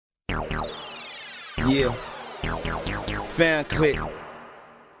Yeah, F.A.M click.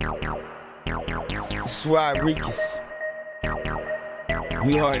 It's Rodriguez.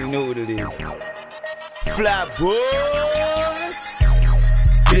 You already know what it is. FlyBoyRod,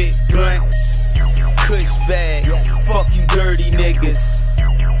 big blunts, kush bags. Fuck you dirty niggas,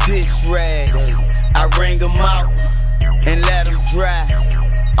 dish rags. I wring them out and let them dry.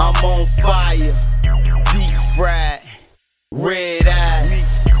 I'm on fire, deep fried, red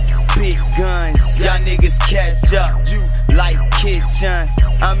eyes, big guns. Y'all niggas catch up, you like kitchen.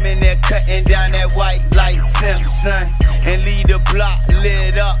 I'm in there cutting down that white like Simpson, and leave the block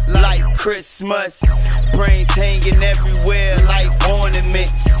lit up like Christmas. Brains hanging everywhere like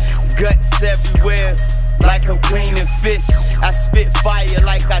ornaments, guts everywhere like I'm cleaning fish. I spit fire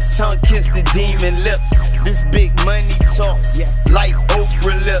like I tongue kiss the demon lips. This big money talk like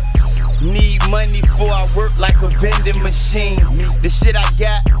Oprah lips. Need money for I work like a vending machine. The shit I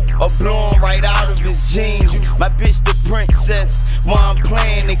got are blowing right out of his jeans. My bitch the princess while I'm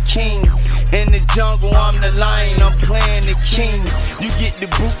playing the king. In the jungle I'm the lion, I'm playing the king. You get the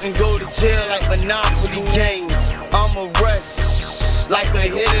boot and go to jail like Monopoly game. I'm a rush like a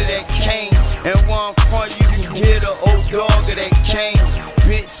hitter that came. And where I'm from you can get an old dog of that cane.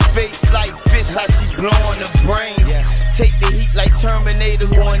 Bitch face like fish, how she blowing the brains. Take the heat like Terminator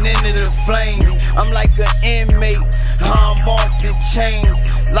going into the flames. I'm like an inmate, how I'm off the chain.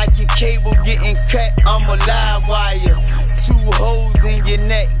 Like your cable getting cut, I'm a live wire. 2 holes in your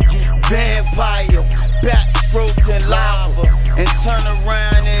neck, vampire. Back stroking lava and turn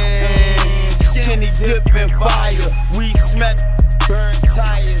around and skinny dip in fire. We smell burn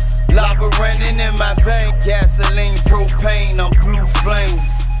tires, lava running in my vein. Gasoline, propane, I'm blue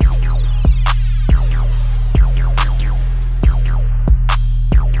flames.